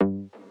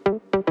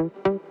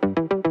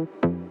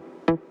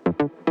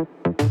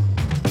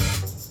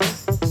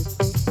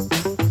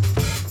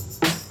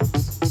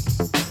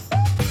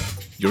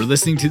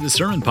listening to the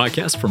Sermon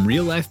Podcast from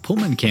Real Life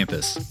Pullman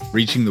Campus,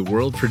 reaching the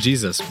world for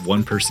Jesus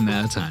one person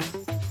at a time.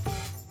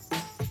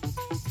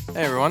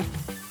 Hey everyone.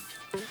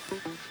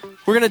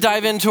 We're going to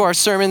dive into our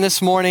sermon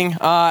this morning.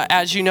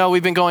 As you know,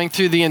 we've been going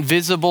through the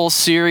Invisible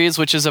series,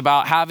 which is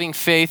about having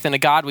faith in a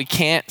God we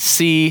can't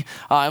see.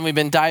 And we've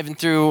been diving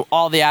through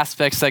all the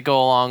aspects that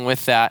go along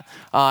with that.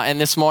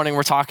 And this morning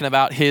we're talking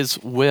about His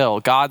will,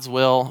 God's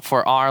will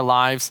for our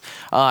lives.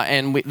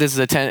 This is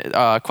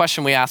a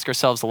question we ask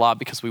ourselves a lot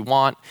because we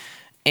want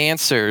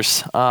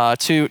answers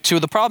to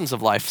the problems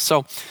of life.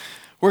 So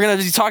we're going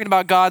to be talking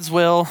about God's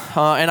will,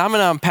 and I'm going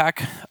to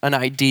unpack an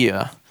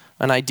idea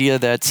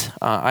that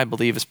I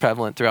believe is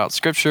prevalent throughout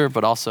Scripture,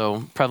 but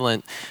also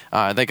prevalent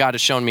that God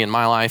has shown me in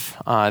my life,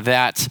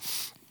 that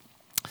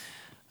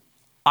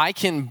I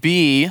can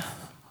be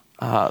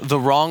the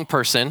wrong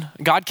person.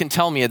 God can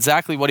tell me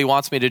exactly what He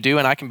wants me to do,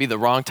 and I can be the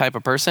wrong type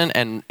of person,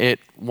 and it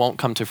won't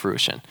come to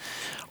fruition.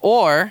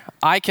 Or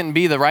I can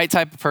be the right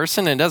type of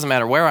person, and it doesn't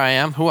matter where I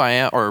am, who I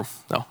am,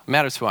 it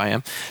matters who I am.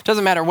 It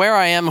doesn't matter where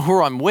I am,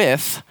 who I'm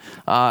with,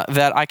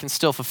 that I can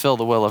still fulfill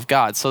the will of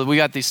God. So we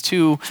got these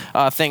two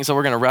things that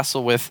we're going to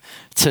wrestle with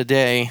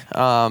today,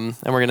 and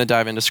we're going to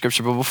dive into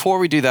Scripture. But before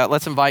we do that,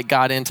 let's invite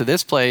God into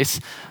this place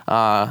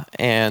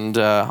and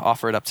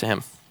offer it up to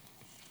Him.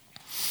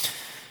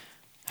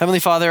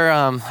 Heavenly Father,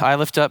 I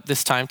lift up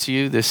this time to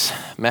you, this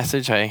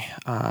message.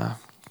 I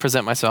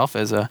present myself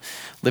as a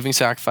living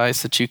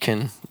sacrifice that you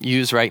can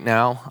use right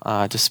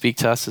now to speak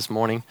to us this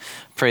morning.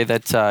 Pray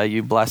that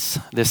you bless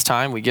this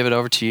time. We give it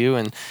over to you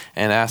and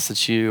ask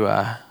that you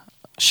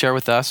share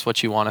with us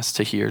what you want us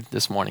to hear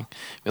this morning.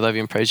 We love you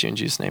and praise you in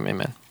Jesus' name,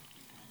 amen.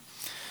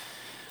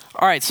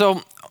 All right,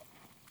 so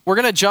we're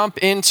going to jump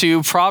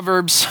into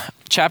Proverbs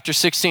chapter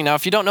 16. Now,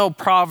 if you don't know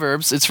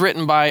Proverbs, it's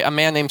written by a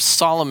man named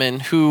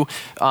Solomon who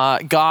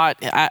got,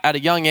 at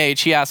a young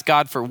age, he asked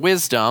God for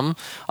wisdom.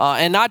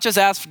 And not just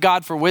asked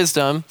God for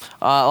wisdom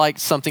like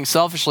something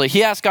selfishly.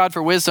 He asked God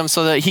for wisdom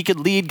so that he could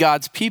lead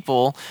God's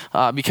people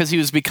because he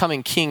was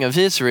becoming king of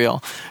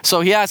Israel.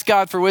 So he asked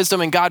God for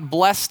wisdom, and God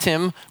blessed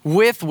him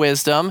with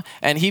wisdom,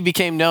 and he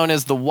became known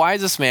as the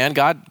wisest man.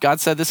 God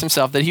said this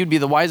himself, that he would be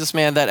the wisest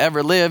man that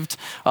ever lived,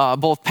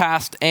 both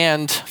past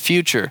and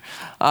future.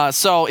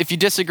 So if you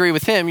disagree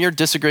with him, you're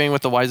disagreeing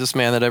with the wisest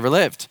man that ever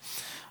lived.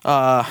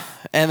 And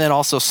then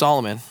also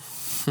Solomon.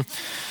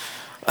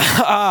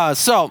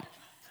 So,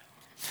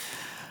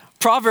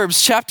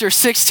 Proverbs chapter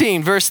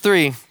 16, verse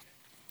 3.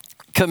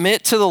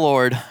 Commit to the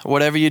Lord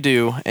whatever you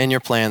do, and your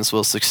plans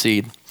will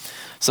succeed.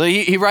 So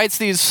he writes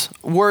these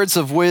words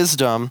of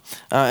wisdom,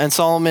 and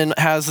Solomon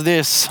has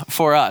this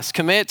for us.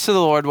 Commit to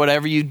the Lord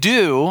whatever you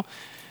do,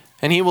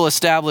 and He will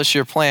establish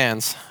your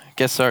plans.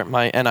 Guess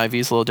my NIV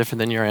is a little different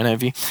than your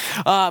NIV.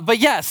 But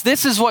yes,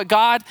 this is what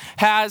God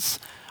has,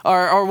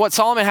 or what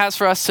Solomon has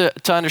for us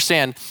to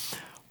understand.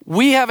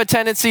 We have a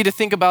tendency to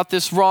think about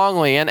this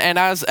wrongly. And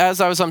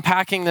as I was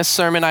unpacking this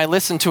sermon, I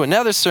listened to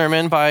another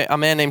sermon by a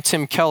man named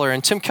Tim Keller.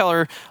 And Tim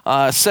Keller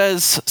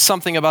says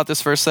something about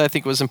this verse that I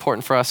think was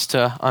important for us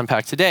to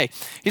unpack today.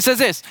 He says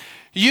this: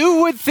 you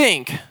would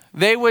think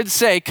they would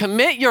say,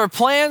 commit your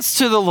plans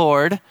to the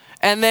Lord,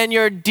 and then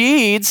your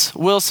deeds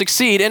will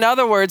succeed. In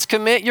other words,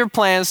 commit your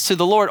plans to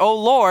the Lord. Oh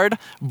Lord,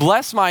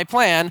 bless my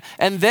plan,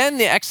 and then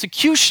the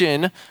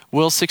execution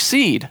will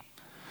succeed.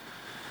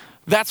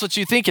 That's what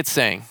you think it's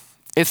saying.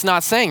 It's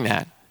not saying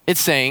that. It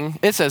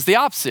says the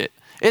opposite.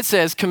 It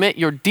says, commit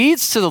your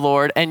deeds to the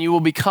Lord, and you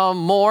will become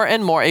more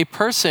and more a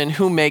person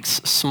who makes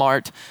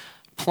smart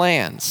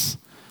plans.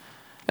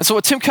 And so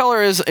what Tim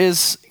Keller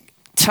is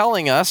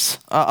telling us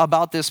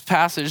about this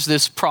passage,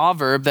 this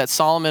proverb that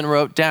Solomon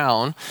wrote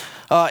down,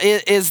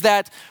 is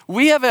that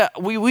we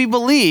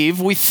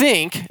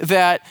think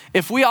that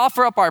if we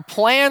offer up our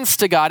plans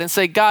to God and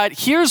say, God,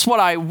 here's what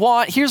I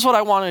want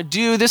to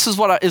do, this is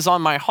what is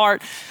on my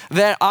heart,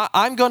 that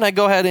I'm going to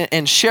go ahead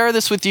and share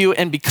this with you,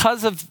 and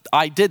because of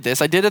I did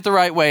it the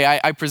right way,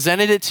 I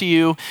presented it to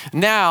you,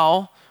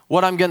 now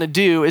what I'm going to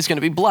do is going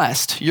to be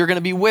blessed. You're going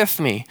to be with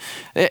me.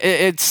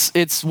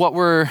 It's what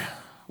we're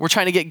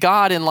trying to get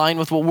God in line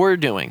with what we're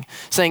doing.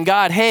 Saying,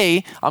 God,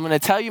 hey, I'm going to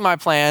tell you my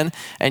plan,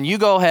 and you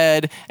go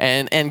ahead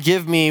and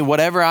give me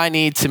whatever I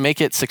need to make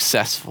it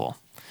successful.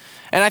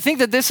 And I think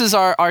that this is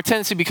our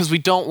tendency because we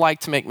don't like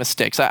to make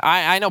mistakes.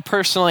 I know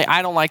personally,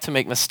 I don't like to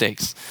make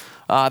mistakes.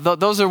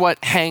 Those are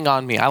what hang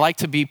on me. I like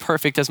to be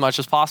perfect as much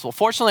as possible.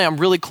 Fortunately, I'm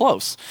really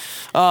close.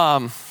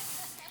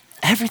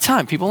 Every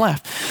time people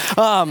laugh.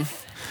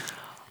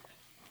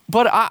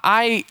 But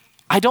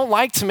I don't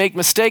like to make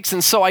mistakes,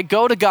 and so I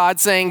go to God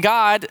saying,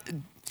 God,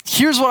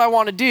 here's what I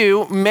want to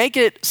do. Make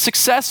it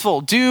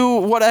successful. Do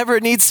whatever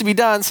needs to be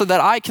done so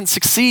that I can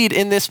succeed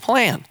in this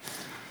plan.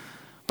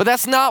 But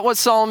that's not what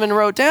Solomon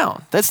wrote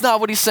down. That's not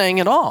what he's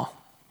saying at all.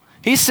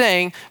 He's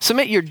saying,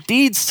 submit your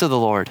deeds to the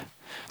Lord.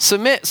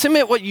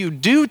 Submit what you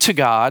do to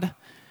God,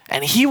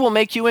 and He will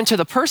make you into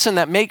the person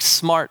that makes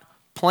smart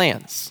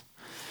plans.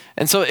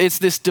 And so it's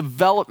this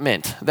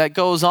development that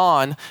goes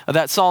on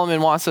that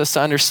Solomon wants us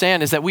to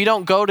understand, is that we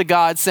don't go to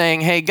God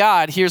saying, hey,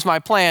 God, here's my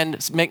plan,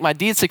 make my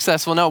deeds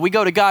successful. No, we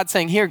go to God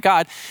saying, here,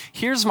 God,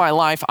 here's my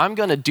life. I'm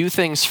going to do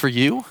things for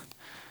you.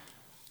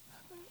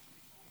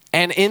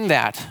 And in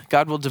that,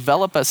 God will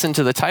develop us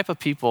into the type of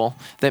people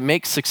that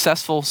make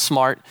successful,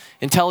 smart,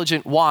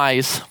 intelligent,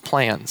 wise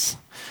plans.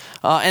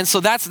 And so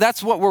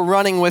that's what we're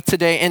running with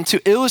today. And to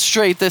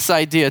illustrate this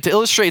idea, to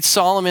illustrate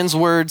Solomon's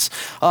words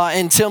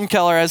and Tim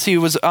Keller as he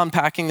was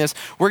unpacking this,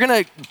 we're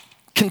going to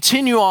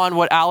continue on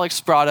what Alex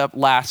brought up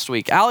last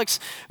week. Alex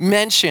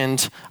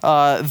mentioned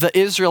the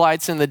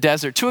Israelites in the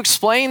desert to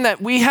explain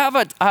that we have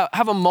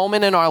a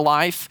moment in our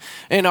life,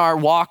 in our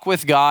walk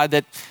with God,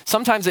 that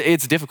sometimes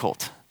it's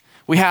difficult.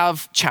 We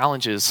have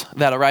challenges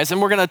that arise,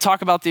 and we're going to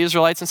talk about the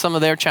Israelites and some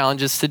of their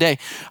challenges today.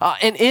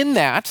 And in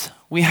that,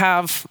 we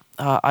have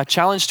a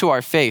challenge to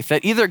our faith,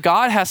 that either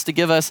God has to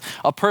give us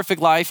a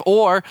perfect life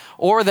or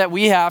that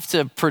we have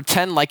to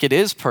pretend like it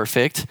is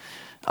perfect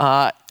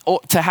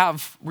to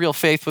have real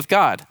faith with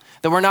God,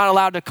 that we're not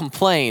allowed to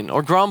complain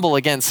or grumble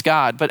against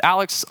God. But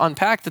Alex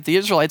unpacked that the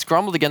Israelites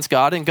grumbled against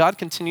God, and God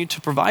continued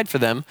to provide for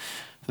them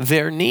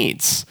their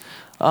needs.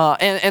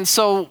 And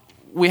so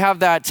we have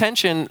that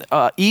tension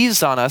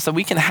eased on us, that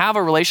we can have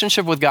a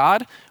relationship with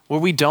God where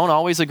we don't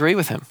always agree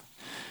with him.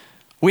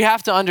 We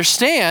have to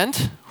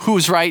understand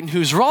who's right and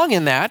who's wrong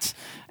in that.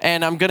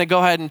 And I'm going to go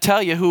ahead and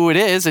tell you who it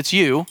is. It's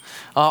you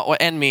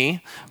and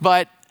me.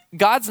 But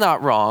God's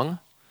not wrong.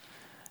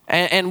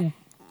 And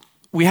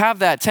we have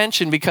that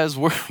tension because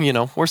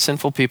we're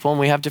sinful people and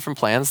we have different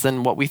plans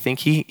than what we think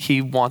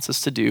he wants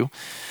us to do.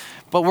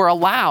 But we're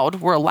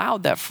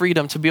allowed that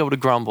freedom to be able to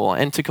grumble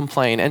and to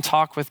complain and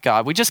talk with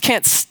God. We just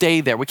can't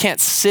stay there. We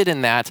can't sit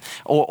in that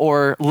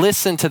or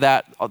listen to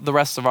that the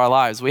rest of our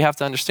lives. We have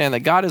to understand that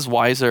God is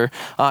wiser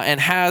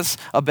and has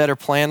a better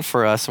plan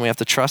for us, and we have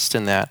to trust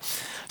in that.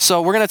 So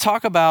we're going to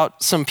talk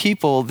about some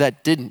people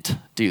that didn't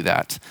do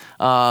that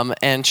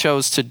and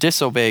chose to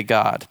disobey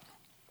God.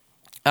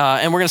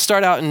 And we're going to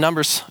start out in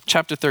Numbers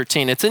chapter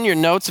 13. It's in your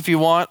notes if you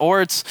want,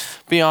 or it's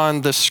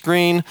beyond the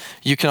screen.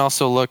 You can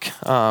also look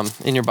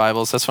in your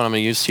Bibles. That's what I'm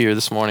going to use here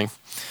this morning.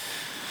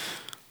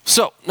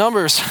 So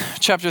Numbers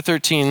chapter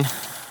 13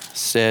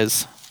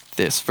 says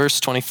this, verse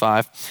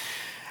 25.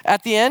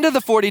 At the end of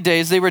the 40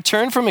 days, they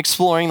returned from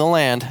exploring the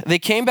land. They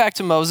came back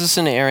to Moses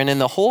and Aaron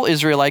and the whole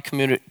Israelite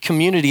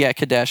community at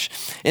Kadesh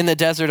in the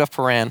desert of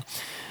Paran.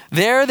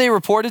 There they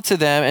reported to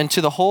them and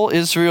to the whole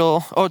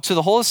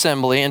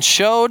assembly, and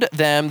showed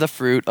them the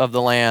fruit of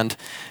the land.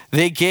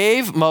 They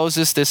gave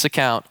Moses this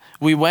account.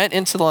 We went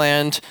into the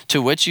land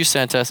to which you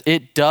sent us.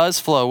 It does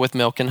flow with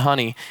milk and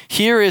honey.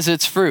 Here is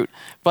its fruit.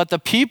 But the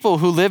people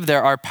who live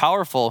there are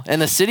powerful,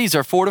 and the cities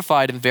are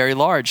fortified and very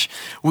large.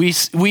 We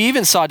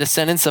even saw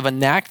descendants of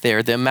Anak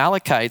there. The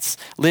Amalekites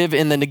live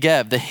in the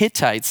Negev. The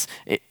Hittites,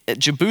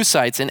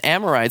 Jebusites, and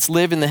Amorites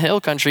live in the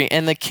hill country,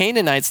 and the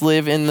Canaanites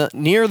live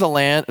near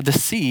the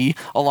sea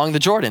along the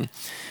Jordan.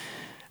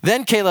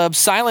 Then Caleb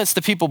silenced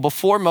the people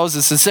before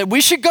Moses and said,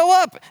 we should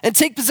go up and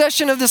take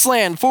possession of this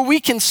land, for we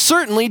can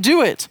certainly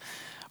do it.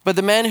 But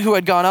the men who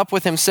had gone up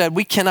with him said,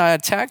 we cannot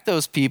attack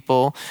those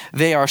people.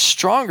 They are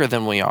stronger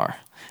than we are.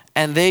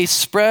 And they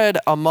spread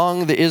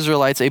among the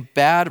Israelites a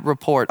bad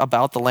report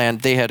about the land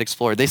they had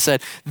explored. They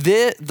said,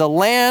 the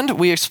land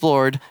we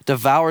explored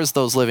devours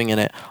those living in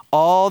it.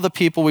 All the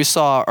people we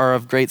saw are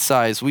of great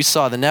size. We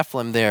saw the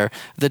Nephilim there.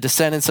 The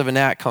descendants of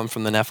Anak come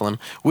from the Nephilim.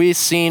 We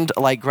seemed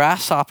like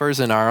grasshoppers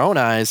in our own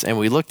eyes, and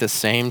we looked the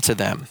same to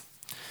them.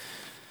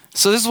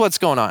 So this is what's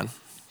going on.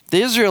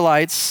 The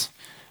Israelites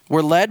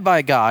were led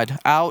by God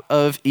out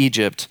of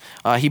Egypt.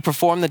 He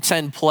performed the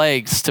 10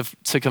 plagues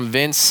to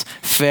convince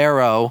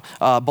Pharaoh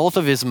both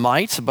of his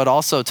might, but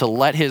also to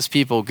let his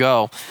people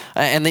go.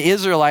 And the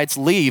Israelites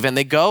leave, and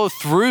they go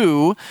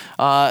through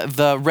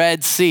the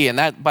Red Sea. And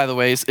that, by the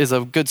way, is a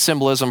good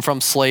symbolism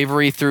from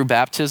slavery through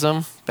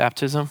baptism.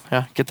 Baptism,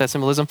 yeah, get that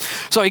symbolism?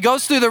 So he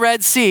goes through the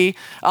Red Sea,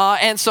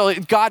 and so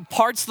God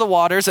parts the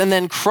waters and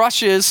then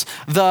crushes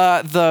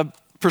the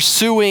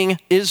pursuing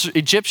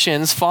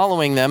Egyptians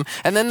following them,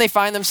 and then they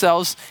find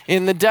themselves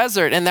in the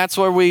desert. And that's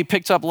where we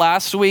picked up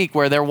last week,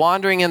 where they're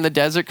wandering in the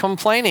desert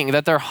complaining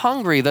that they're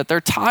hungry, that they're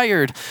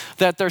tired,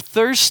 that they're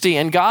thirsty,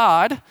 and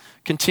God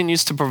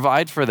continues to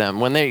provide for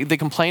them. When they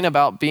complain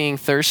about being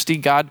thirsty,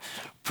 God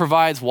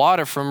provides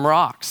water from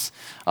rocks.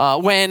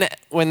 When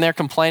they're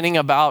complaining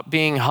about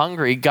being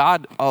hungry,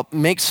 God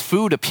makes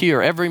food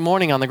appear every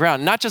morning on the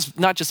ground. Not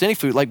just any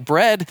food, like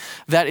bread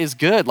that is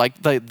good,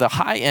 like the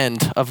high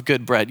end of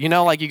good bread. You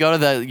know, like you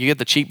get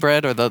the cheap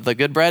bread or the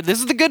good bread. This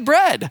is the good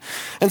bread.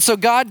 And so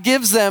God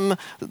gives them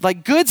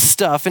like good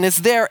stuff, and it's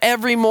there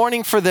every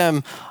morning for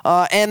them.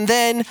 And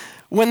then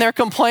when they're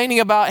complaining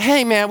about,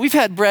 hey man, we've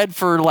had bread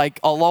for like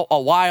a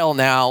while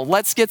now,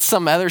 let's get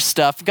some other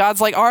stuff.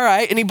 God's like, all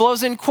right, and he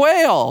blows in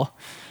quail.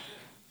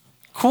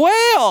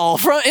 quail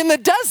in the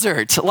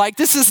desert. Like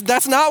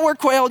that's not where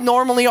quail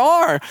normally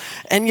are.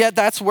 And yet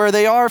that's where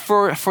they are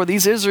for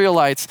these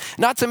Israelites.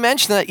 Not to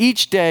mention that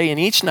each day and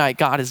each night,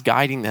 God is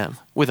guiding them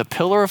with a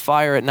pillar of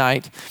fire at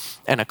night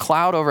and a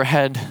cloud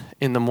overhead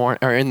in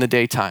the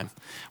daytime,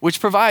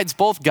 which provides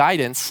both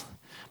guidance,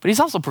 but he's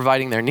also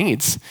providing their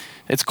needs.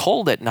 It's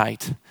cold at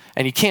night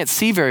and you can't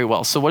see very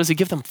well. So what does he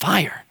give them?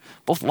 Fire,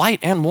 both light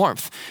and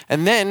warmth.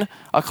 And then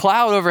a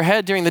cloud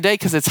overhead during the day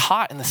because it's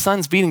hot and the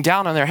sun's beating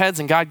down on their heads,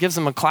 and God gives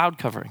them a cloud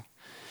covering.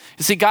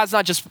 You see, God's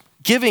not just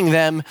giving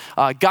them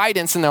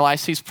guidance in their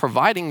lives, he's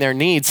providing their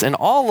needs. And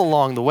all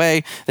along the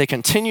way, they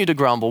continue to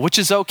grumble, which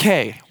is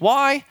okay.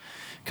 Why?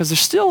 Because they're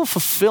still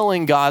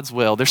fulfilling God's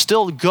will. They're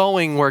still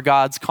going where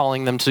God's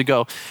calling them to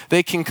go.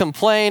 They can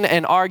complain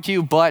and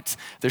argue, but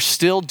they're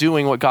still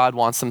doing what God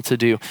wants them to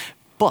do.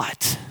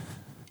 But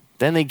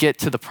then they get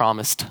to the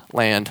promised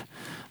land.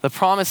 The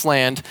promised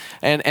land,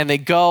 and they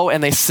go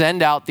and they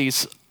send out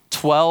these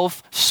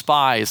 12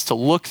 spies to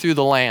look through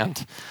the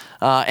land.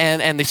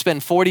 And they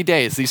spend 40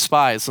 days, these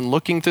spies, and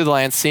looking through the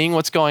land, seeing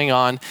what's going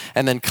on,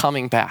 and then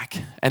coming back.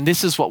 And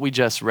this is what we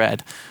just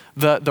read.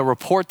 The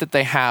report that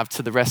they have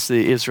to the rest of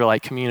the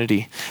Israelite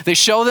community. They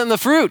show them the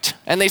fruit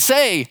and they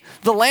say,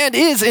 the land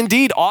is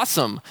indeed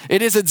awesome.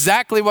 It is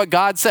exactly what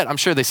God said. I'm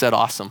sure they said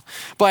awesome,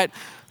 but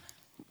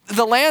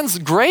the land's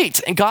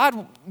great. And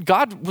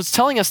God was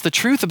telling us the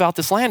truth about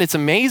this land. It's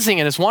amazing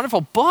and it's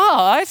wonderful,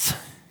 but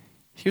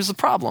here's the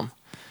problem.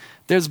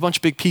 There's a bunch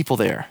of big people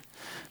there.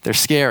 They're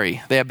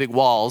scary. They have big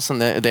walls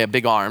and they have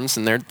big arms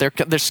and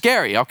they're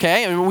scary,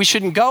 okay? And we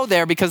shouldn't go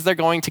there because they're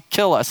going to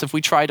kill us if we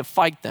try to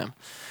fight them.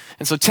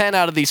 And so 10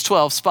 out of these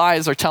 12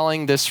 spies are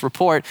telling this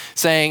report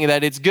saying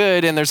that it's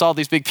good and there's all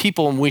these big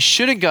people and we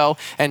shouldn't go.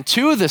 And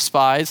 2 of the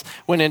spies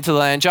went into the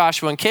land,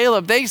 Joshua and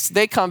Caleb.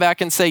 They come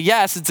back and say,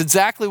 yes, it's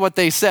exactly what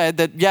they said,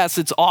 that yes,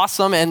 it's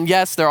awesome. And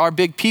yes, there are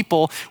big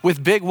people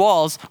with big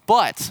walls,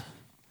 but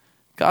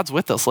God's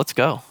with us. Let's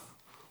go.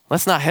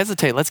 Let's not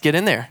hesitate. Let's get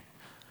in there.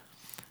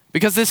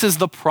 Because this is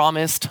the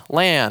promised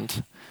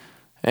land.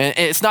 And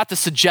it's not the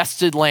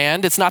suggested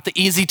land. It's not the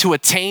easy to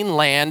attain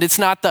land. It's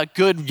not the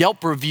good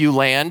Yelp review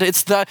land.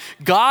 It's the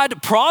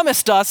God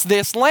promised us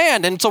this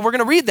land. And so we're going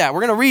to read that. We're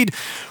going to read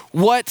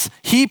what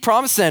he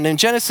promised them. In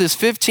Genesis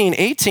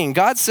 15:18,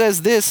 God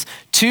says this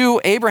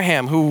to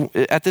Abraham, who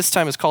at this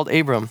time is called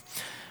Abram.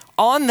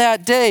 On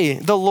that day,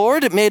 the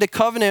Lord made a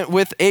covenant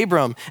with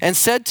Abram and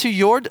said to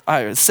your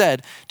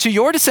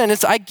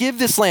descendants, I give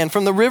this land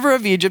from the river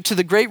of Egypt to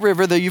the great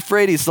river, the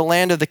Euphrates, the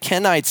land of the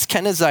Kenites,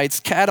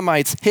 Kenizzites,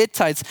 Kadmonites,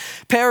 Hittites,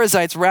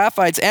 Perizzites,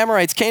 Raphites,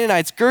 Amorites,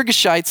 Canaanites,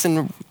 Girgashites,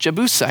 and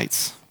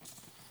Jebusites.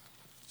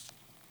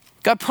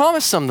 God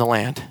promised them the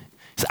land.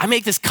 He said, I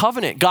make this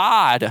covenant.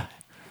 God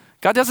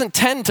doesn't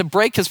tend to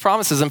break his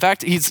promises. In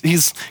fact,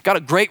 he's got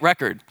a great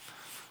record.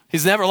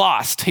 He's never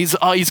lost. He's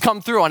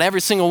come through on every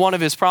single one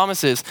of his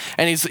promises,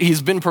 and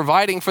he's been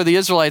providing for the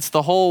Israelites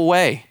the whole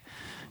way.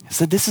 He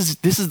said, this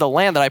is the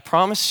land that I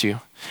promised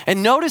you.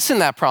 And notice in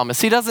that promise,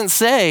 he doesn't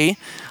say,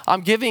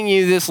 I'm giving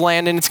you this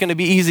land and it's going to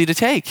be easy to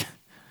take.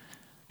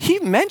 He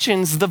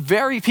mentions the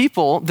very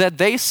people that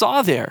they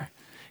saw there.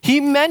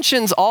 He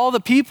mentions all the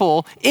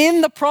people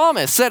in the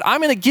promise, said, I'm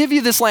going to give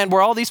you this land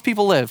where all these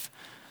people live.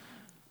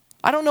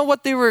 I don't know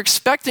what they were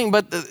expecting,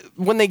 but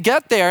when they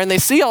get there and they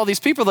see all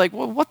these people, they're like,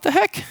 well, what the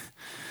heck?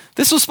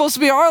 This was supposed to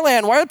be our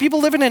land. Why are people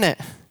living in it?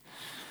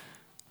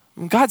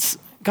 God's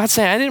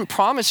saying, I didn't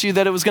promise you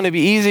that it was going to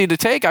be easy to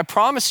take. I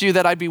promised you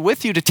that I'd be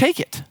with you to take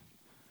it.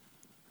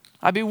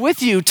 I'd be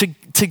with you to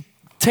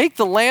take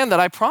the land that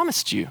I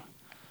promised you.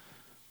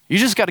 You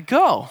just got to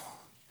go.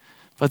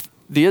 But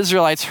the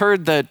Israelites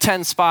heard the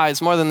 10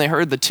 spies more than they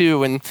heard the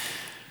 2, and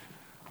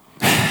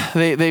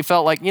they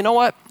felt like, you know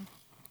what?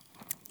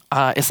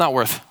 It's not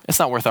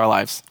worth our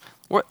lives.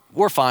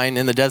 We're fine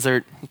in the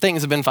desert.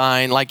 Things have been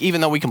fine. Like,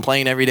 even though we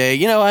complain every day,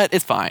 you know what?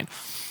 It's fine.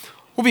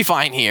 We'll be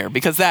fine here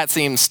because that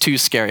seems too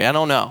scary. I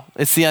don't know.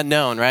 It's the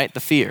unknown, right? The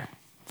fear.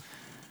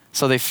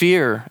 So they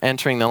fear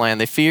entering the land.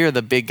 They fear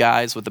the big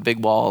guys with the big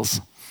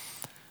walls.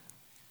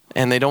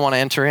 And they don't want to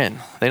enter in.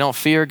 They don't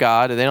fear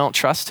God, and they don't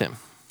trust him.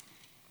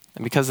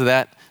 And because of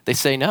that, they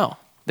say no.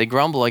 They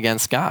grumble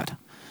against God.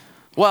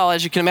 Well,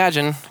 as you can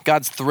imagine,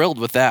 God's thrilled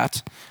with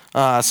that.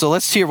 So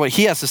let's hear what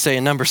he has to say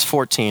in Numbers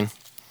 14,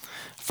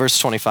 verse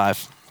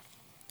 25.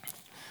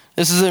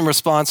 This is in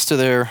response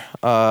to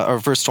or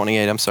verse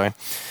 28, I'm sorry.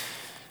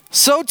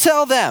 So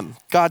tell them,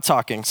 God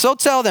talking, so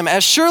tell them,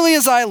 as surely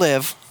as I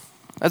live,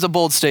 that's a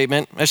bold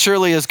statement, as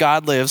surely as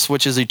God lives,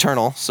 which is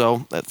eternal,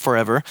 so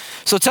forever.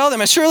 So tell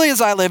them, as surely as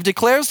I live,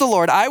 declares the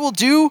Lord, I will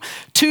do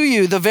to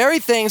you the very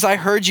things I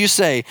heard you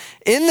say.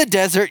 In the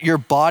desert, your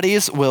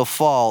bodies will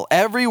fall.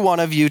 Every one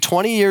of you,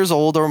 20 years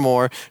old or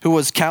more, who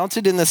was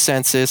counted in the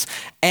census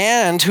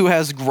and who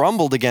has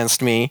grumbled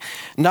against me,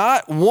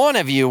 not one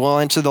of you will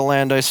enter the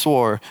land I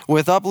swore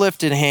with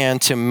uplifted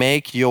hand to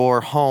make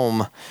your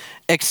home,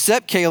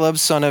 except Caleb,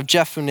 son of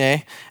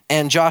Jephunneh,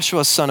 and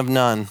Joshua, son of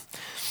Nun.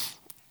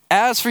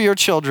 As for your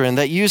children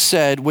that you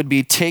said would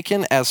be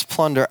taken as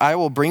plunder, I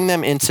will bring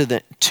them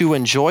to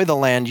enjoy the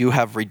land you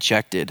have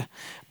rejected.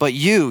 But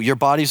your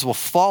bodies will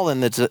fall in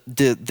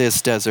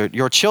this desert.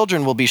 Your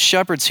children will be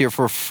shepherds here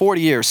for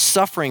 40 years,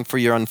 suffering for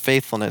your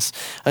unfaithfulness,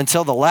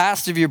 until the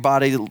last of your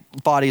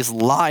bodies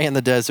lie in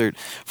the desert.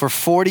 For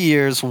 40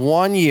 years,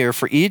 1 year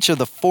for each of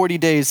the 40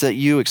 days that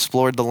you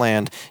explored the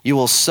land. You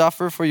will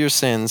suffer for your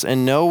sins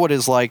and know what it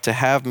is like to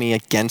have me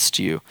against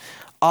you.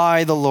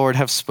 I, the Lord,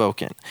 have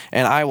spoken,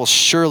 and I will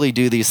surely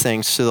do these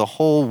things to the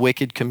whole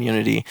wicked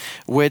community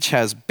which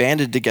has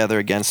banded together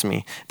against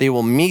me. They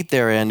will meet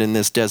their end in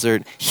this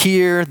desert.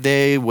 Here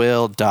they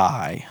will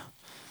die.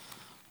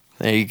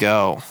 There you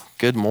go.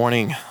 Good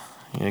morning.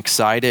 You're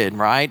excited,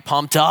 right?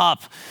 Pumped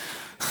up.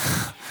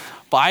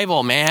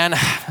 Bible, man,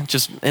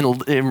 just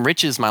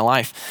enriches my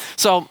life.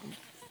 So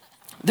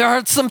there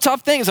are some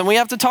tough things, and we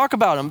have to talk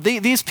about them.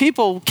 These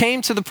people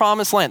came to the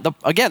promised land.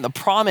 The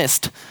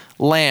promised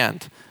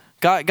land.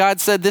 God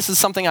said, this is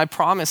something I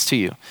promised to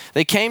you.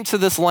 They came to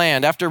this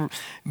land after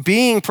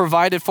being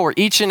provided for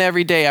each and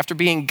every day, after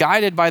being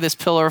guided by this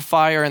pillar of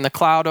fire and the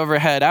cloud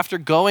overhead, after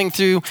going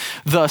through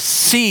the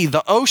sea,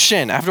 the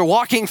ocean, after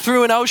walking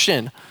through an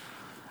ocean,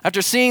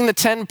 after seeing the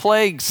 10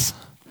 plagues,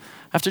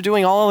 after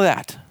doing all of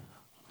that.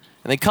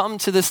 And they come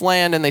to this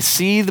land and they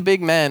see the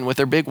big men with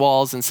their big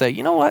walls and say,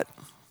 you know what?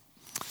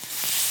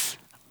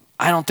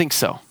 I don't think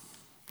so.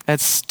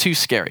 That's too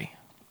scary.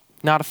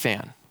 Not a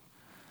fan.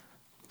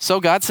 So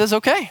God says,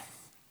 okay,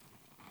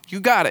 you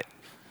got it.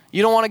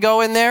 You don't want to go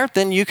in there?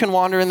 Then you can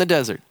wander in the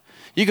desert.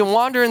 You can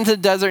wander into the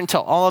desert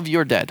until all of you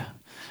are dead. And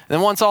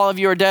then once all of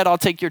you are dead, I'll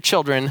take your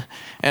children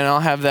and I'll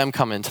have them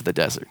come into the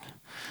desert.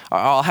 Or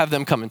I'll have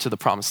them come into the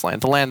promised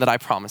land, the land that I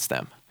promised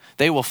them.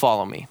 They will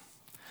follow me.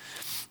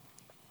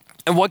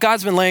 And what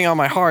God's been laying on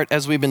my heart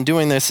as we've been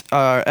doing this,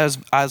 as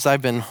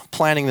I've been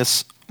planning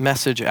this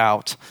message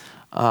out,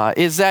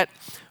 is that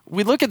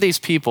we look at these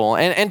people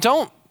and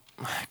don't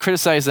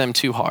criticize them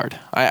too hard.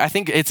 I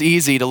think it's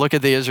easy to look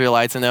at the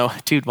Israelites and know,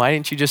 dude, why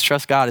didn't you just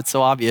trust God? It's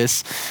so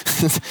obvious.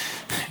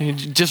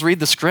 Just read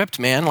the script,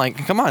 man. Like,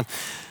 come on.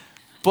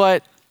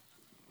 But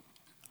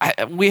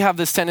we have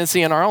this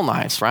tendency in our own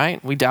lives,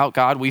 right? We doubt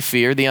God. We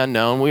fear the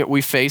unknown.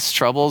 We face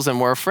troubles and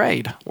we're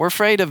afraid. We're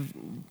afraid of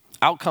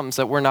outcomes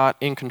that we're not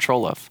in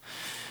control of.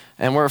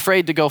 And we're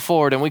afraid to go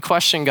forward and we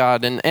question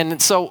God.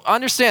 And so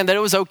understand that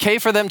it was okay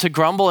for them to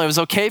grumble. It was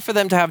okay for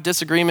them to have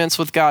disagreements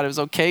with God. It was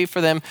okay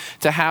for them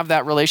to have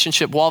that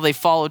relationship while they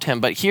followed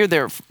him. But here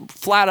they're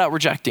flat out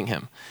rejecting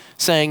him,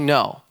 saying,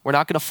 no, we're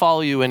not going to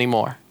follow you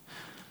anymore.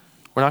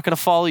 We're not going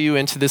to follow you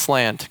into this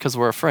land because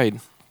we're afraid.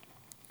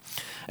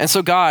 And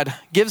so God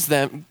gives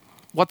them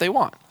what they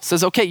want.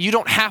 Says, okay, you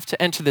don't have to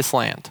enter this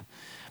land,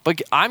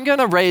 but I'm going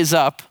to raise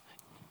up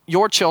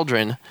your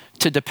children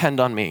to depend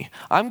on me.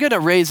 I'm going to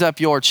raise up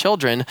your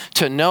children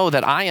to know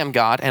that I am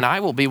God and I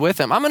will be with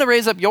them. I'm going to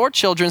raise up your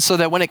children so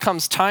that when it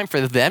comes time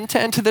for them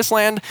to enter this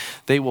land,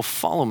 they will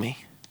follow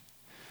me.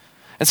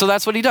 And so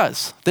that's what he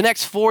does. The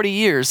next 40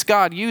 years,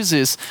 God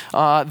uses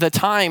the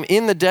time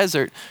in the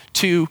desert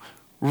to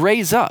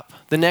raise up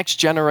the next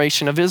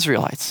generation of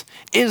Israelites.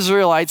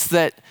 Israelites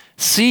that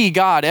see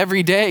God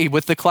every day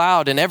with the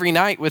cloud and every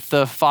night with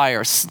the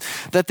fire,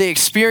 that they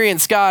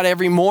experience God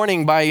every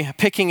morning by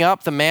picking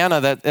up the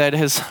manna that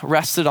has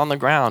rested on the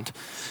ground,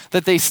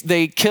 that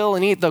they kill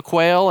and eat the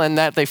quail, and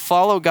that they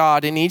follow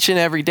God in each and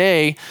every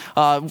day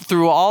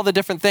through all the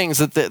different things,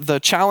 that the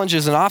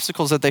challenges and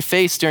obstacles that they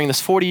face during this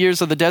 40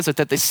 years of the desert,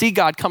 that they see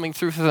God coming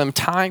through for them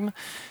time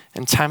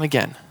and time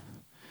again.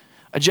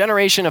 A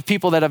generation of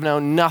people that have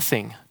known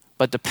nothing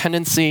but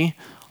dependency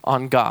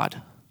on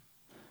God.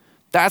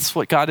 That's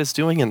what God is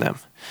doing in them.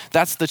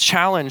 That's the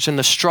challenge and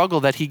the struggle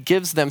that he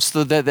gives them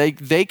so that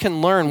they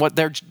can learn what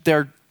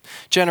their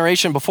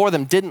generation before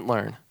them didn't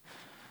learn.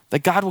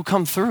 That God will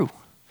come through.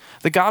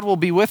 That God will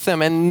be with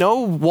them, and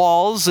no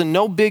walls and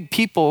no big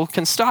people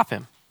can stop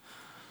him.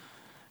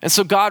 And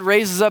so God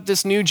raises up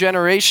this new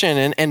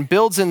generation and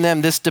builds in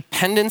them this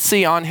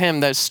dependency on him,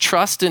 this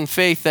trust and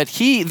faith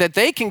that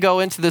they can go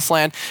into this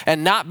land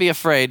and not be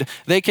afraid.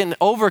 They can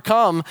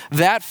overcome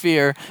that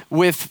fear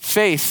with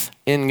faith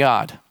in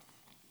God,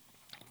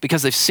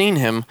 because they've seen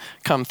him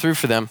come through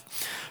for them.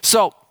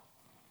 So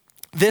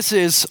this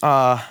is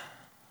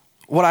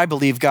what I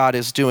believe God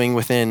is doing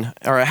within,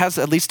 or has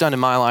at least done in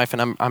my life,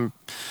 and I'm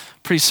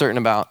pretty certain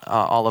about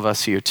all of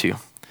us here too.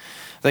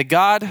 That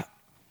God,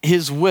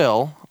 his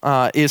will,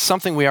 is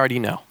something we already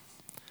know.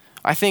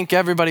 I think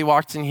everybody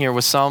walked in here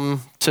with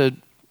some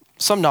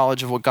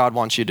knowledge of what God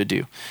wants you to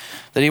do.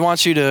 That he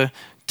wants you to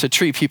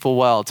treat people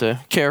well, to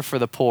care for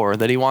the poor,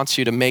 that he wants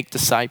you to make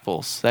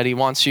disciples, that he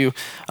wants you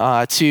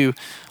to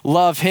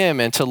love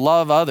him and to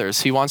love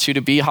others. He wants you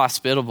to be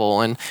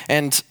hospitable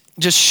and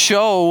just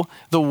show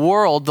the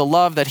world the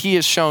love that he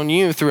has shown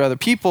you through other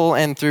people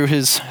and through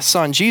his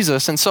son,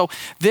 Jesus. And so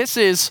this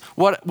is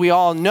what we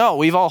all know.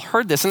 We've all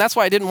heard this. And that's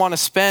why I didn't want to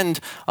spend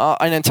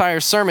an entire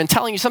sermon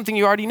telling you something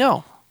you already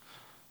know.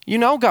 You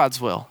know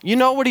God's will. You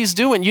know what he's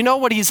doing. You know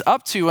what he's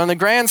up to. In the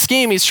grand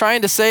scheme, he's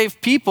trying to save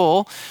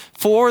people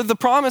for the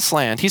promised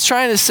land. He's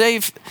trying to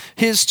save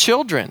his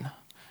children.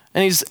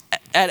 And he's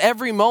at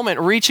every moment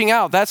reaching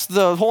out. That's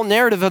the whole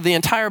narrative of the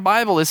entire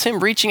Bible, is him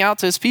reaching out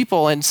to his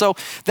people. And so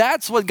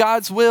that's what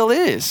God's will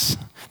is.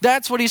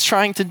 That's what he's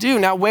trying to do.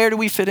 Now, where do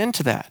we fit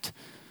into that?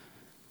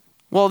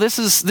 Well, this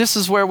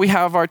is where we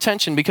have our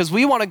tension, because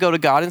we want to go to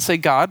God and say,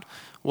 God,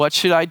 what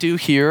should I do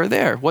here or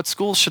there? What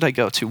school should I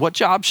go to? What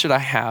job should I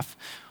have?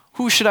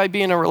 Who should I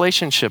be in a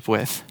relationship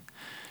with?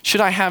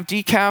 Should I have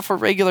decaf or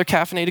regular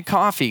caffeinated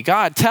coffee?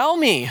 God, tell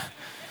me.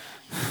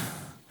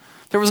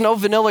 There was no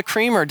vanilla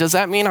creamer. Does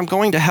that mean I'm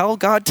going to hell?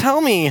 God, tell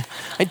me.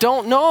 I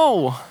don't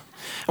know.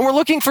 And we're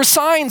looking for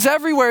signs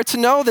everywhere to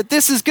know that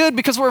this is good,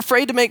 because we're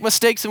afraid to make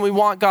mistakes and we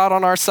want God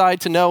on our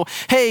side to know,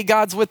 hey,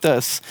 God's with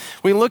us.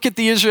 We look at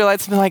the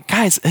Israelites and be like,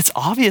 guys, it's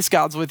obvious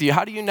God's with you.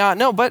 How do you not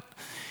know? But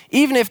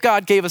even if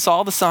God gave us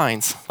all the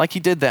signs like he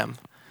did them,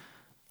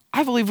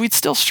 I believe we'd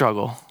still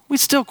struggle. We'd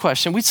still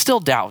question. We'd still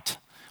doubt.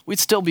 We'd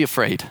still be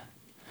afraid.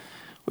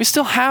 We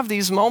still have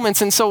these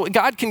moments. And so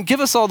God can give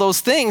us all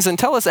those things and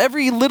tell us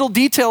every little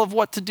detail of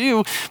what to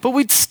do, but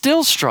we'd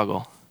still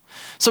struggle.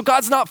 So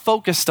God's not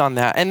focused on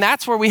that. And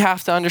that's where we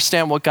have to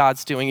understand what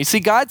God's doing. You see,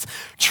 God's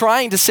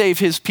trying to save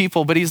his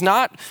people, but he's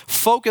not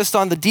focused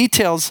on the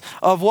details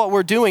of what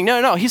we're doing.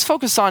 No. He's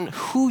focused on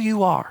who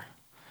you are,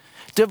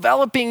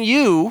 developing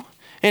you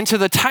into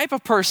the type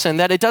of person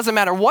that it doesn't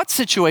matter what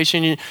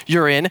situation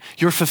you're in,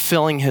 you're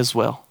fulfilling his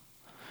will.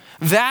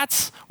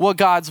 That's what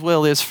God's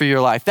will is for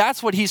your life.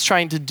 That's what he's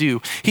trying to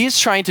do. He's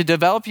trying to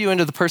develop you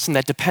into the person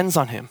that depends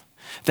on him,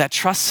 that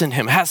trusts in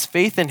him, has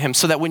faith in him,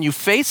 so that when you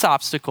face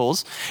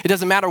obstacles, it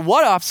doesn't matter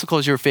what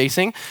obstacles you're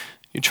facing,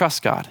 you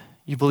trust God.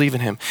 You believe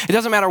in him. It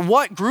doesn't matter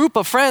what group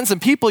of friends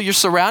and people you're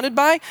surrounded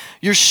by,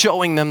 you're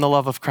showing them the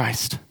love of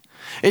Christ.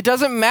 It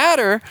doesn't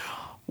matter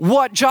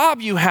what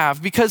job you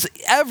have, because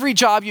every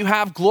job you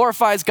have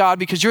glorifies God,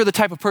 because you're the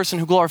type of person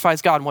who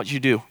glorifies God in what you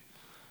do.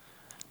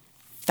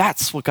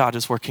 That's what God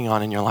is working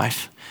on in your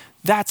life.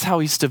 That's how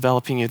he's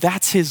developing you.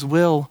 That's his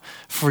will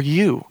for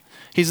you.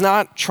 He's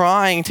not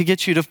trying to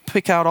get you to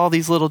pick out all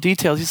these little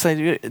details. He's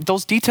saying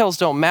those details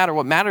don't matter.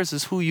 What matters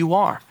is who you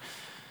are.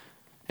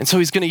 And so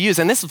he's going to use,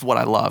 and this is what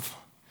I love.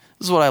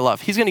 This is what I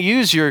love. He's going to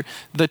use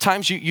the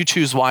times you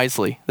choose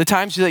wisely, the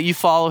times that you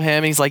follow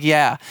him. He's like,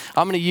 yeah,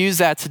 I'm going to use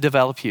that to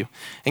develop you.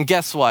 And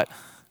guess what?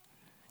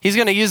 He's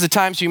going to use the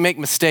times you make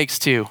mistakes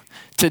too,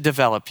 to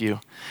develop you.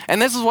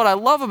 And this is what I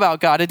love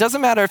about God. It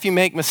doesn't matter if you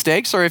make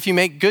mistakes or if you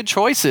make good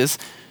choices.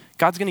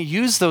 God's going to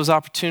use those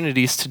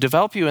opportunities to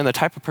develop you in the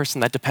type of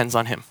person that depends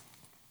on him.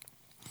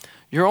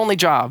 Your only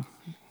job,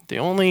 the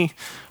only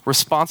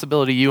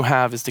responsibility you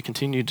have, is to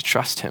continue to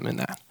trust him in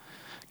that.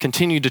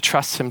 Continue to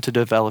trust him to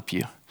develop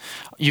you.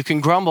 You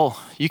can grumble.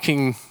 You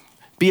can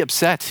be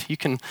upset. You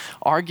can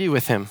argue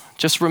with him.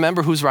 Just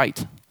remember who's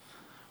right.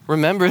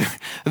 Remember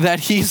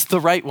that he's the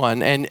right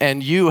one,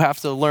 and you have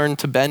to learn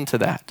to bend to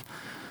that.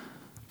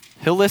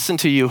 He'll listen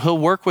to you. He'll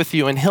work with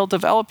you, and he'll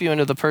develop you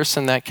into the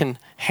person that can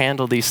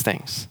handle these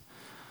things.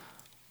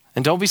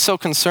 And don't be so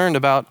concerned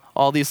about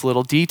all these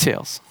little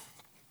details.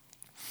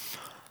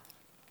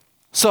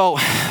 So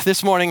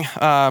this morning,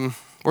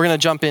 we're going to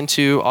jump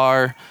into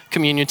our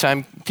communion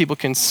time. People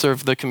can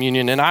serve the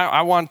communion. And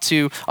I want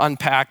to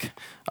unpack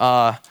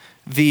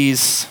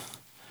these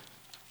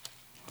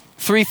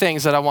 3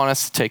 things that I want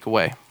us to take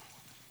away.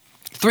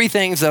 3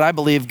 things that I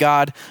believe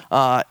God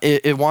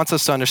it wants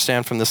us to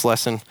understand from this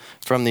lesson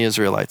from the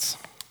Israelites.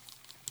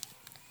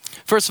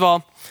 First of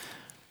all,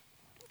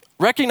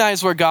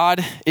 recognize where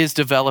God is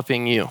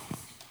developing you.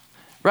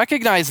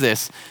 Recognize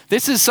this.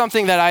 This is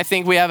something that I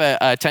think we have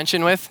a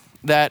tension with,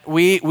 that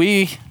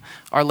we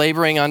are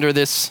laboring under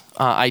this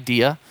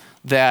idea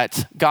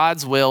that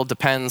God's will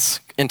depends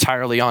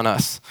entirely on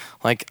us.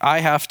 Like, I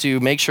have to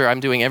make sure I'm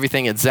doing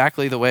everything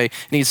exactly the way it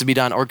needs to be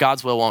done, or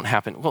God's will won't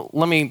happen. Well,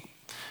 let me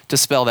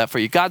dispel that for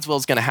you. God's will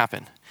is going to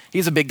happen.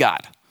 He's a big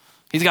God.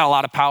 He's got a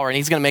lot of power, and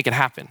he's going to make it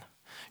happen.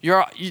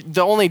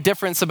 The only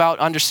difference about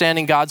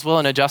understanding God's will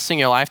and adjusting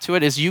your life to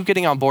it is you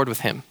getting on board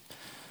with him,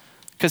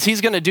 because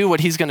he's going to do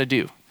what he's going to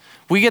do.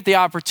 We get the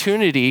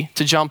opportunity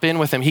to jump in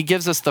with him. He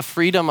gives us the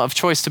freedom of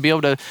choice to be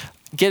able to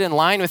get in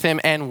line with him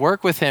and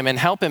work with him and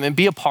help him and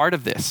be a part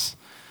of this.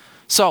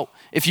 So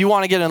if you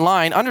want to get in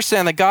line,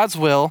 understand that God's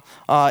will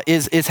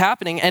is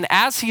happening. And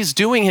as he's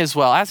doing his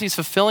will, as he's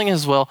fulfilling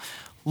his will,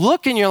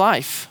 look in your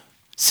life.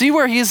 See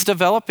where he's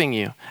developing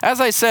you. As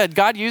I said,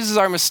 God uses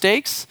our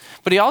mistakes,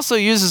 but he also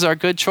uses our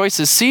good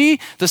choices. See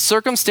the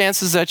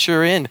circumstances that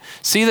you're in.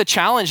 See the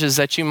challenges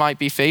that you might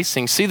be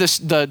facing. See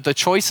the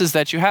choices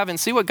that you have, and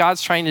see what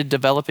God's trying to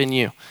develop in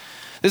you.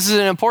 This is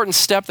an important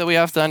step that we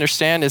have to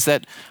understand, is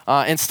that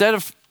instead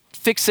of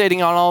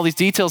fixating on all these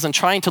details and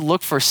trying to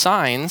look for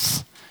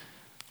signs,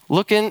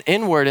 look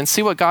inward and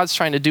see what God's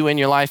trying to do in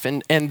your life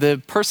and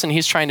the person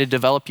he's trying to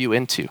develop you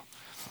into.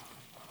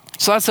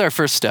 So that's our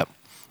first step.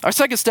 Our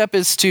second step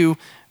is to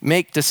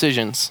make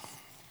decisions.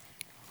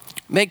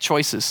 Make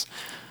choices.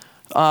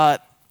 I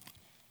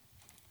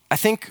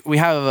think we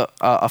have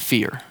a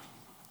fear.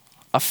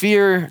 A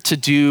fear to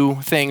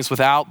do things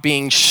without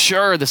being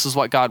sure this is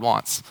what God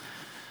wants.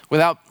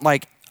 Without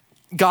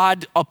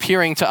God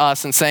appearing to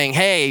us and saying,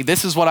 hey,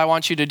 this is what I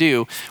want you to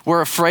do.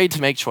 We're afraid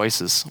to make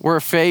choices. We're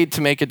afraid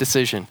to make a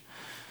decision.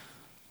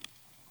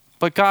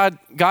 But God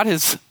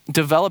has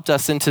developed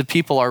us into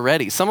people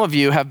already. Some of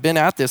you have been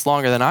at this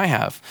longer than I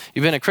have.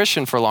 You've been a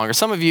Christian for longer.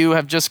 Some of you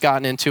have just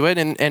gotten into it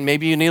and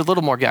maybe you need a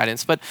little more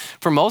guidance. But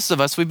for most of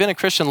us, we've been a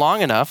Christian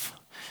long enough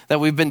that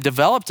we've been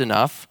developed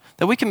enough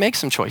that we can make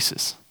some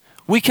choices.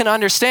 We can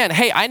understand,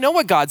 hey, I know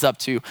what God's up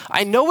to.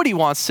 I know what he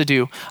wants to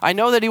do. I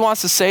know that he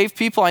wants to save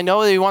people. I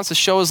know that he wants to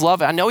show his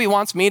love. I know he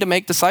wants me to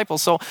make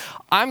disciples. So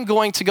I'm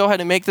going to go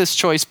ahead and make this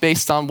choice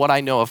based on what I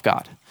know of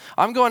God.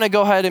 I'm going to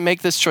go ahead and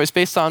make this choice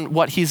based on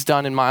what he's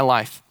done in my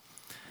life.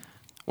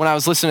 When I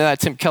was listening to that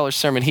Tim Keller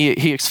sermon,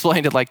 he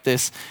explained it like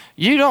this.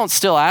 You don't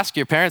still ask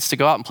your parents to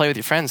go out and play with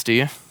your friends, do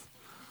you?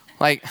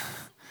 Like,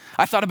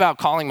 I thought about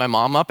calling my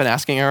mom up and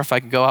asking her if I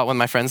could go out with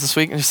my friends this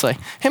week and just like,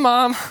 hey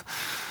mom,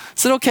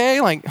 is it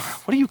okay? Like,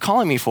 what are you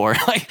calling me for?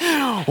 Like,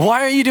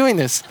 why are you doing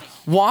this?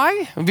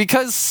 Why?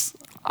 Because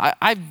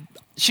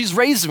she's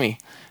raised me.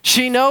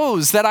 She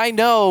knows that I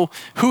know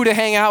who to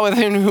hang out with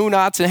and who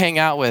not to hang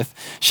out with.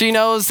 She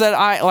knows that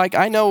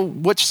I know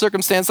which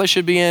circumstance I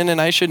should be in and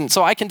I shouldn't.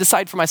 So I can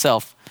decide for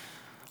myself.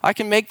 I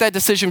can make that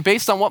decision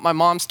based on what my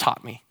mom's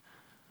taught me.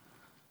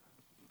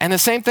 And the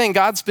same thing,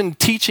 God's been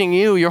teaching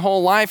you your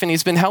whole life and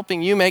he's been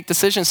helping you make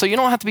decisions. So you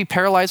don't have to be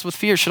paralyzed with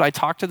fear. Should I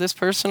talk to this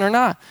person or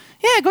not?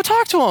 Yeah, go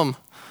talk to them.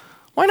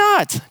 Why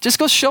not? Just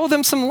go show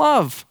them some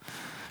love.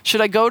 Should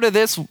I go to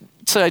this?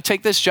 Should I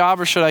take this job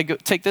or should I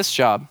take this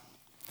job?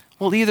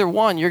 Well, either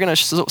one, you're going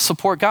to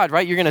support God,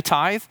 right? You're going to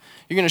tithe.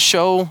 You're going to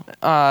show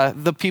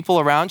the people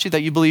around you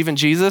that you believe in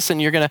Jesus,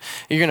 and you're going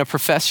to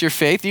profess your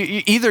faith.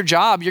 Either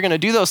job, you're going to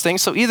do those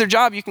things. So either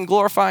job, you can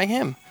glorify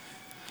him.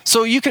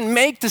 So you can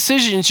make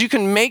decisions. You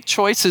can make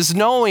choices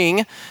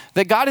knowing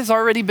that God has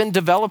already been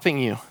developing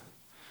you.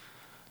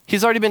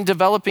 He's already been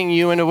developing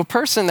you into a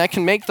person that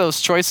can make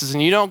those choices,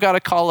 and you don't got to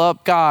call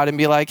up God and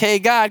be like, hey,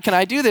 God, can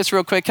I do this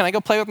real quick? Can I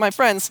go play with my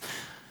friends?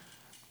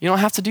 You don't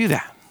have to do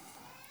that.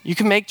 You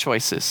can make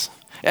choices.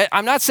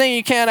 I'm not saying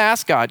you can't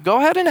ask God. Go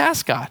ahead and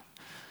ask God.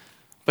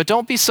 But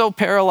don't be so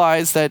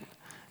paralyzed that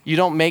you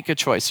don't make a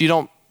choice. You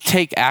don't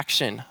take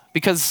action.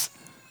 Because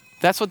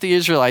that's what the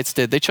Israelites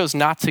did. They chose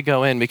not to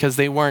go in because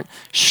they weren't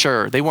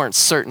sure. They weren't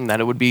certain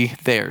that it would be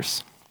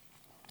theirs.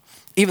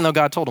 Even though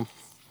God told them.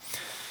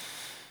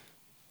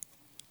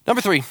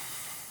 Number 3,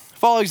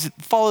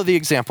 follow the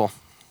example.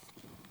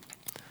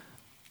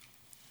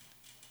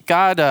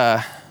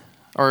 God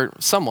or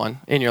someone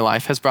in your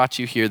life has brought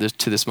you here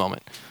to this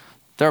moment.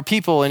 There are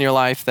people in your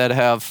life that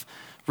have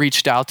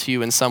reached out to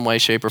you in some way,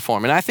 shape, or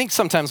form. And I think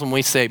sometimes when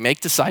we say make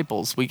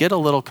disciples, we get a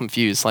little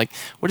confused. Like,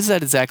 what does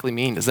that exactly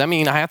mean? Does that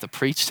mean I have to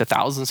preach to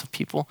thousands of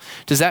people?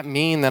 Does that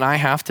mean that I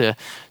have to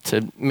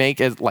make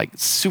it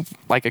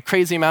like a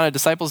crazy amount of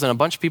disciples and a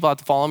bunch of people have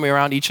to follow me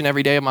around each and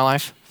every day of my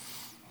life?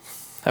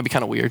 That'd be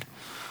kind of weird.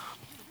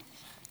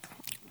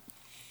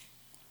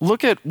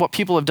 Look at what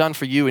people have done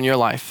for you in your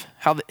life,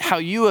 how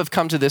you have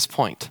come to this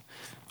point.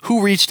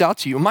 Who reached out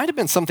to you? It might have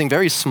been something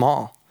very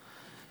small,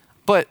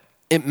 but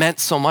it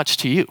meant so much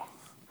to you.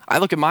 I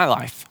look at my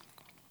life.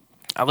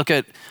 I look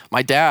at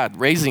my dad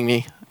raising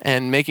me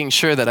and making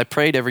sure that I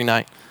prayed every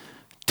night,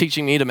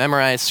 teaching me to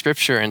memorize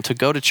scripture and to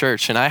go to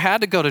church. And I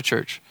had to go to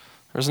church.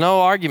 There was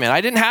no argument.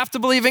 I didn't have to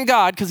believe in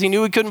God because he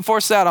knew he couldn't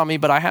force that on me,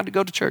 but I had to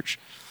go to church.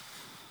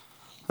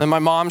 Then my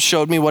mom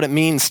showed me what it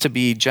means to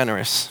be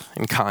generous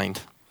and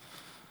kind.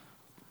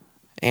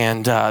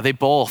 And they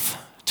both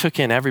took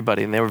in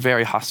everybody, and they were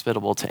very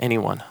hospitable to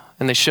anyone.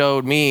 And they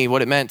showed me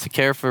what it meant to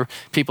care for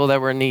people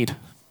that were in need.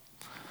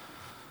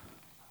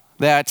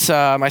 That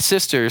my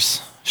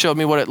sisters showed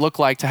me what it looked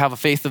like to have a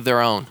faith of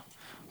their own.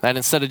 That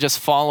instead of just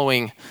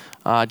following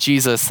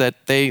Jesus,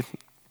 that they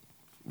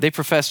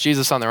professed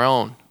Jesus on their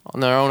own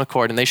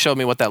accord, and they showed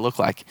me what that looked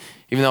like.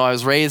 Even though I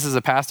was raised as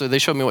a pastor, they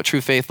showed me what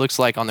true faith looks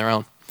like on their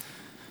own.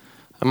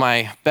 And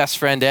my best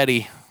friend,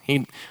 Eddie,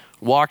 he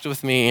walked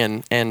with me,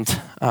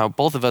 and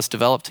both of us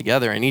developed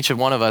together, and each of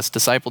one of us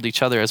discipled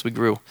each other as we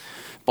grew.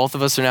 Both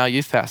of us are now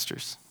youth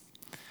pastors.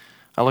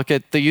 I look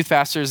at the youth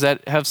pastors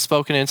that have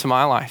spoken into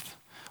my life,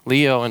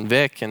 Leo and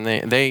Vic, and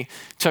they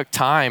took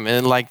time,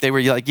 and they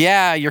were like,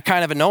 yeah, you're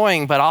kind of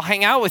annoying, but I'll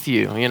hang out with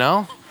you, you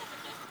know?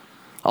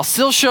 I'll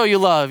still show you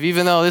love,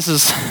 even though this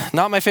is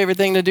not my favorite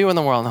thing to do in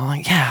the world. And I'm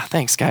like, yeah,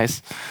 thanks,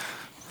 guys.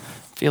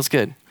 Feels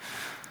good.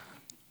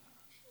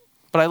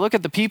 But I look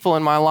at the people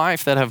in my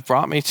life that have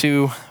brought me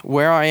to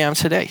where I am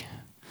today.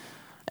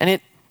 And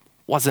it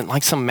wasn't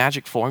like some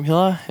magic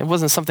formula. It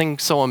wasn't something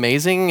so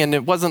amazing. And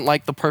it wasn't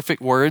like the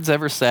perfect words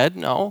ever said.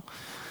 No.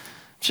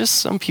 Just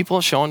some people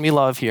showing me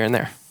love here and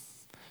there.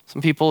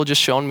 Some people just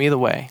showing me the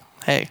way.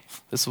 Hey,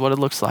 this is what it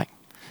looks like.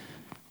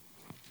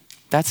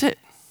 That's it.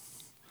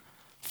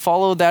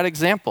 Follow that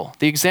example.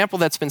 The example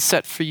that's been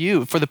set for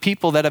you, for the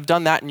people that have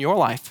done that in your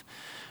life.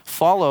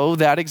 Follow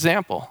that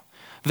example.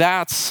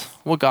 That's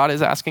what God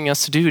is asking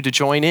us to do, to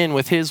join in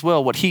with his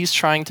will, what he's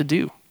trying to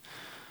do.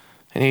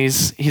 And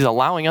he's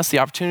allowing us the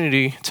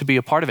opportunity to be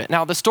a part of it.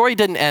 Now, the story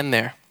didn't end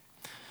there.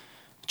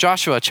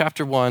 Joshua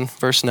chapter 1,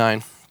 verse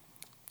 9.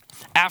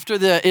 After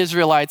the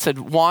Israelites had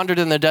wandered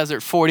in the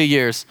desert 40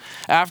 years,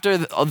 after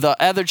the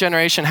other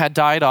generation had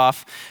died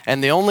off,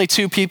 and the only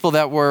two people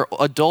that were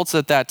adults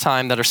at that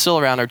time that are still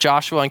around are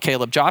Joshua and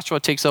Caleb. Joshua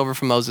takes over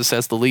from Moses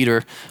as the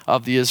leader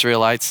of the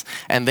Israelites,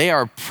 and they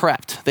are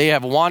prepped. They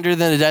have wandered in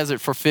the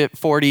desert for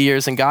 40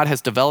 years, and God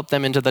has developed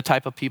them into the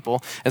type of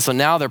people. And so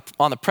now they're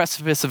on the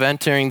precipice of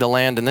entering the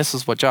land, and this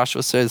is what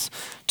Joshua says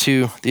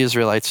to the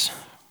Israelites.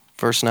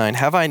 Verse 9,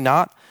 "Have I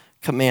not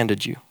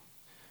commanded you?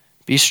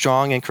 Be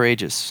strong and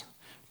courageous.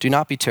 Do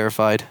not be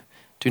terrified.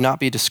 Do not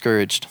be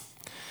discouraged.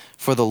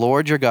 For the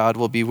Lord your God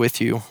will be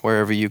with you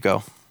wherever you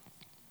go."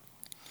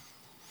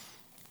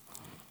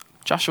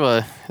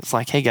 Joshua is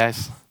like, hey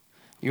guys,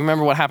 you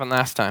remember what happened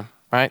last time,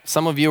 right?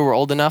 Some of you were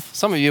old enough.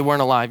 Some of you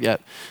weren't alive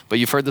yet, but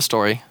you've heard the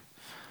story.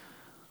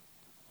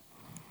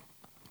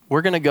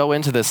 We're going to go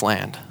into this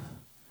land.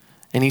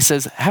 And he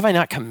says, have I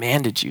not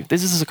commanded you?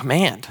 This is a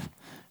command.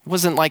 It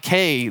wasn't like,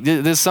 hey,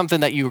 this is something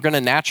that you're going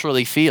to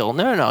naturally feel.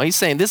 No. He's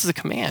saying this is a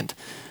command.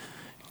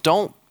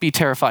 Don't be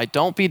terrified.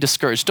 Don't be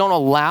discouraged. Don't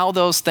allow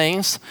those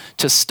things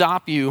to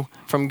stop you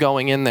from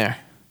going in there.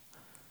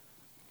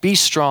 Be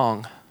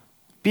strong.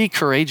 Be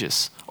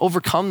courageous.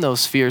 Overcome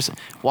those fears.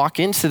 Walk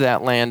into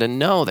that land and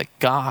know that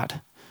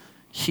God,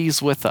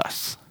 he's with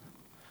us.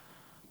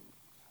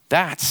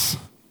 That's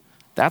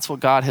what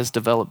God has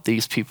developed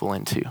these people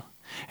into.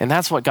 And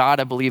that's what God,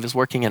 I believe, is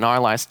working in our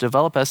lives, to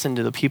develop us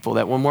into the people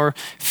that when we're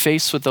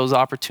faced with those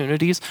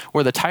opportunities,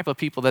 we're the type of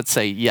people that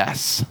say,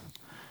 yes,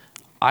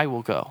 I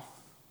will go.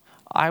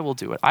 I will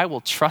do it. I will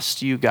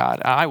trust you,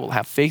 God. I will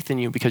have faith in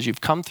you because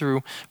you've come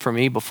through for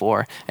me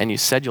before and you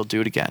said you'll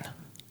do it again.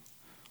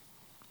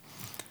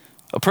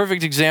 A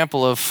perfect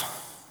example of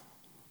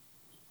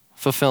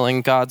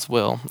fulfilling God's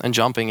will and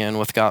jumping in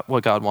with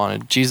what God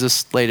wanted.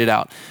 Jesus laid it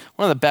out.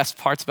 One of the best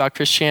parts about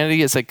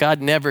Christianity is that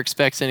God never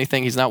expects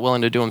anything he's not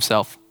willing to do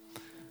himself.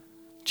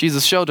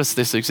 Jesus showed us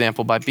this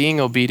example by being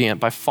obedient,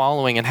 by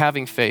following and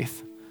having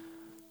faith,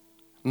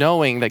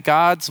 knowing that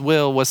God's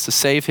will was to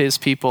save his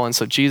people. And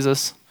so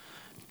Jesus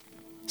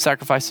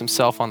sacrificed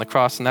himself on the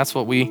cross. And that's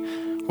what we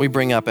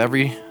bring up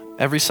every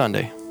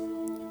Sunday.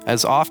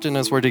 As often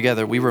as we're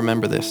together, we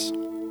remember this.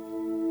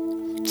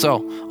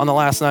 So on the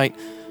last night,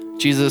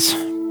 Jesus,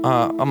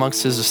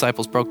 amongst his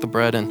disciples, broke the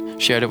bread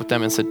and shared it with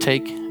them and said,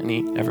 take and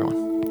eat,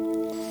 everyone.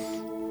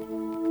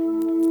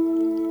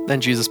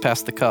 Then Jesus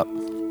passed the cup.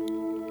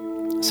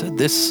 He said,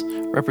 this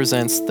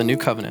represents the new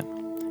covenant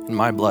in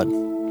my blood.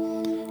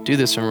 Do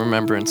this in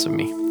remembrance of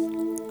me.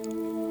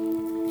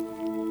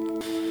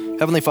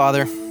 Heavenly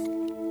Father,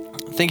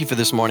 thank you for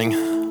this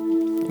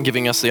morning,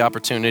 giving us the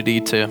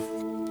opportunity to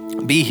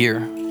be here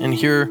and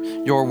hear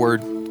your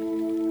word.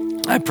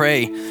 I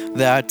pray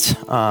that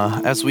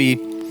as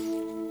we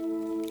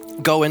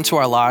go into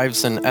our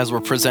lives and as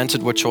we're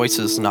presented with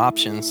choices and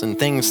options and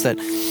things that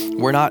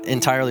we're not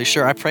entirely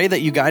sure, I pray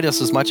that you guide us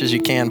as much as you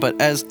can.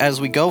 But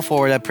as we go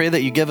forward, I pray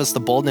that you give us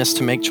the boldness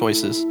to make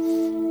choices,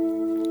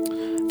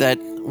 that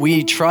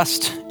we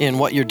trust in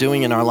what you're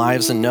doing in our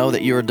lives and know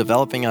that you're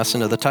developing us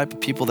into the type of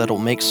people that will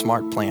make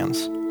smart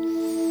plans.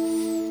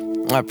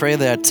 I pray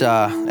that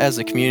as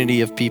a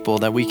community of people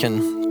that we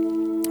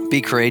can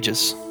be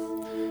courageous,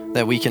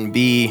 that we can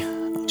be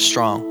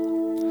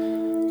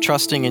strong,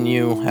 trusting in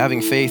you,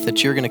 having faith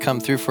that you're going to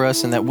come through for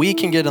us, and that we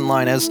can get in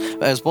line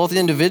as both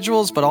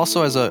individuals, but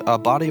also as a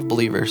body of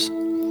believers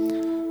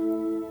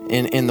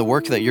in the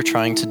work that you're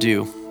trying to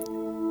do.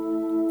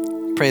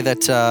 Pray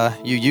that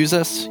you use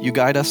us, you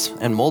guide us,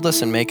 and mold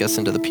us and make us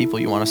into the people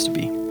you want us to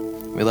be.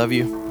 We love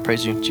you.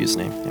 Praise you in Jesus'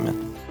 name.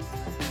 Amen.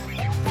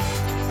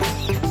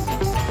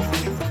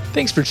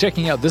 Thanks for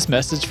checking out this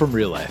message from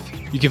Real Life.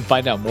 You can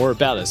find out more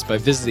about us by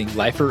visiting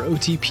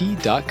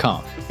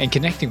liferotp.com and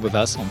connecting with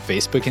us on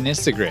Facebook and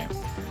Instagram.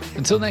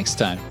 Until next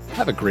time,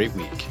 have a great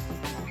week.